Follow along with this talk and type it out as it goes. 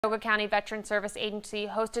Cuyahoga County Veteran Service Agency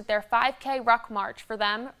hosted their 5K Ruck March for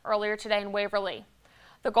them earlier today in Waverly.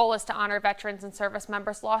 The goal is to honor veterans and service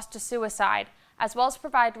members lost to suicide, as well as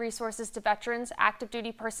provide resources to veterans, active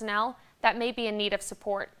duty personnel that may be in need of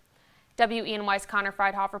support. WENY's Connor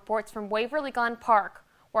Friedhoff reports from Waverly Glen Park,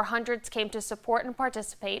 where hundreds came to support and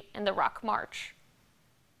participate in the Ruck March.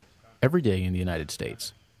 Every day in the United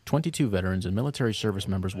States, 22 veterans and military service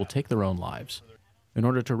members will take their own lives. In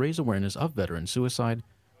order to raise awareness of veteran suicide,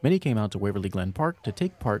 many came out to Waverly Glen Park to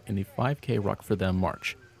take part in the 5K Ruck for Them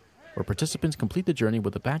March, where participants complete the journey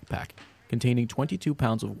with a backpack containing 22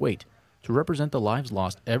 pounds of weight to represent the lives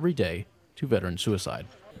lost every day to veteran suicide.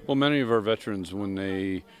 Well, many of our veterans,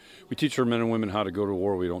 we teach our men and women how to go to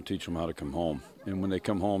war, we don't teach them how to come home. And when they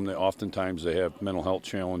come home, oftentimes they have mental health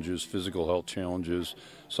challenges, physical health challenges,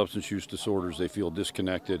 substance use disorders. They feel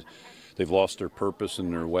disconnected. They've lost their purpose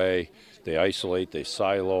and their way. They isolate, they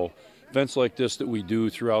silo. Events like this that we do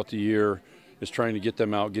throughout the year is trying to get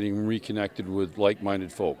them out, getting reconnected with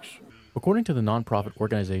like-minded folks. According to the nonprofit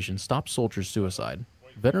organization Stop Soldiers Suicide,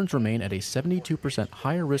 veterans remain at a 72%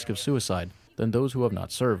 higher risk of suicide than those who have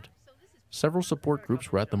not served. Several support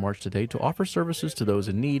groups were at the march today to offer services to those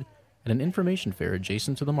in need at an information fair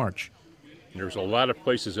adjacent to the march. There's a lot of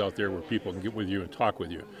places out there where people can get with you and talk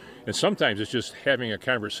with you. And sometimes it's just having a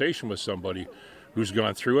conversation with somebody who's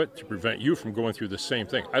gone through it to prevent you from going through the same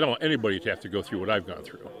thing. I don't want anybody to have to go through what I've gone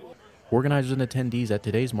through. Organizers and attendees at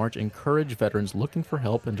today's march encourage veterans looking for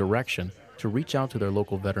help and direction to reach out to their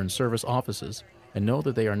local veteran service offices and know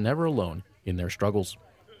that they are never alone in their struggles.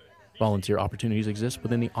 Volunteer opportunities exist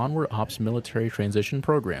within the Onward Ops Military Transition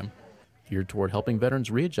Program, geared toward helping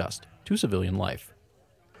veterans readjust to civilian life.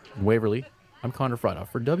 In Waverly, I'm Connor Friedhoff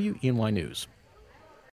for WENY News.